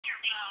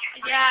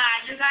Yeah,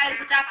 you guys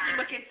are definitely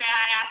looking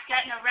badass,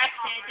 getting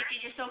arrested because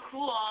you're so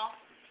cool.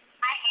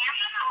 I am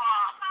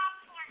cool.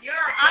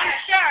 I'm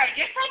sure.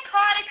 You're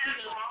psychotic,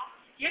 dude.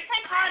 You're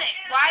psychotic.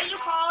 Why are you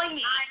calling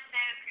me? I'm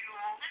so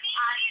cool.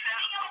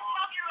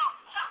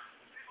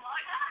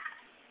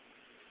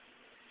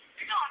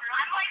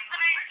 I'm like the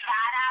most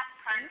badass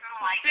person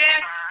like Bitch.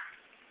 ever.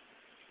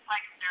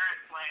 Like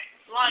seriously.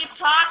 Keep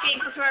talking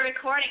because we're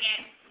recording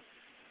it.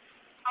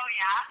 Oh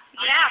yeah?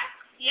 Yeah.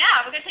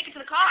 Yeah, we're going to take it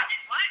to the cops.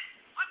 What?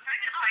 What kind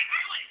of like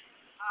really?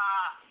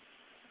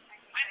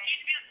 I need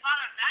to be the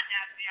father of that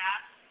nasty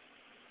ass.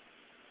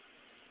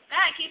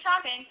 Yeah, keep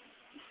talking.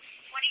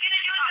 What are you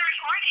gonna do with the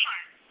recording?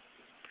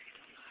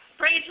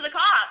 Bring it to the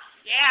cops.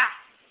 Yeah.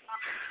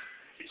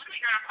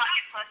 You're a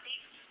fucking pussy.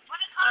 What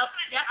is Oh,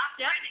 happening? yep, I'm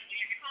yep. friendly, dude.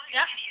 You're calling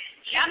Yep. me an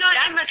idiot. Yep, not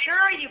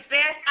immature, you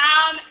bitch.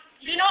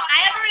 You know, I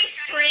have a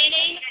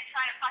restraining. You're gonna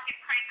try to fucking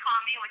prank call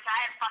me, which I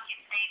have fucking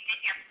saved it,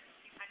 you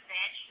stupid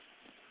bitch.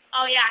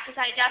 Oh, yeah, because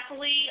I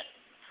definitely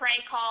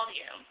prank called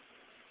you.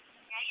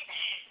 Yeah, you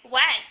did.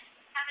 When?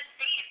 Have it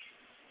saved.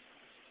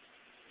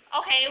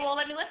 Okay, well,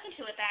 let me listen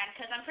to it then,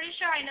 because I'm pretty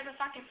sure I never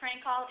fucking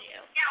prank called you.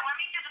 Yeah, let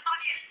me just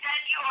fucking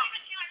send you a... Let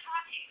me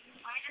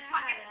just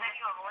fucking send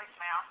you a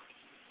voicemail.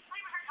 Not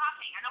even her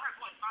talking. I know her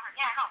voice, not her.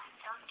 Yeah, I know.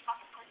 That was a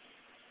fucking pussy.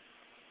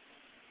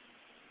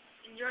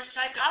 You're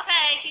psycho.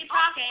 Okay, keep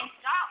talking.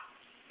 Stop.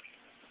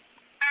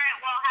 Alright,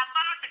 well, have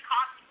fun with the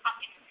cops, you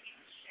fucking piece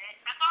of shit.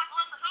 Have fun with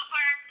Melissa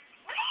Hooper.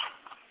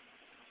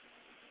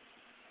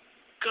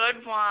 Good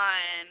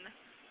one.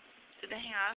 Did they hang up?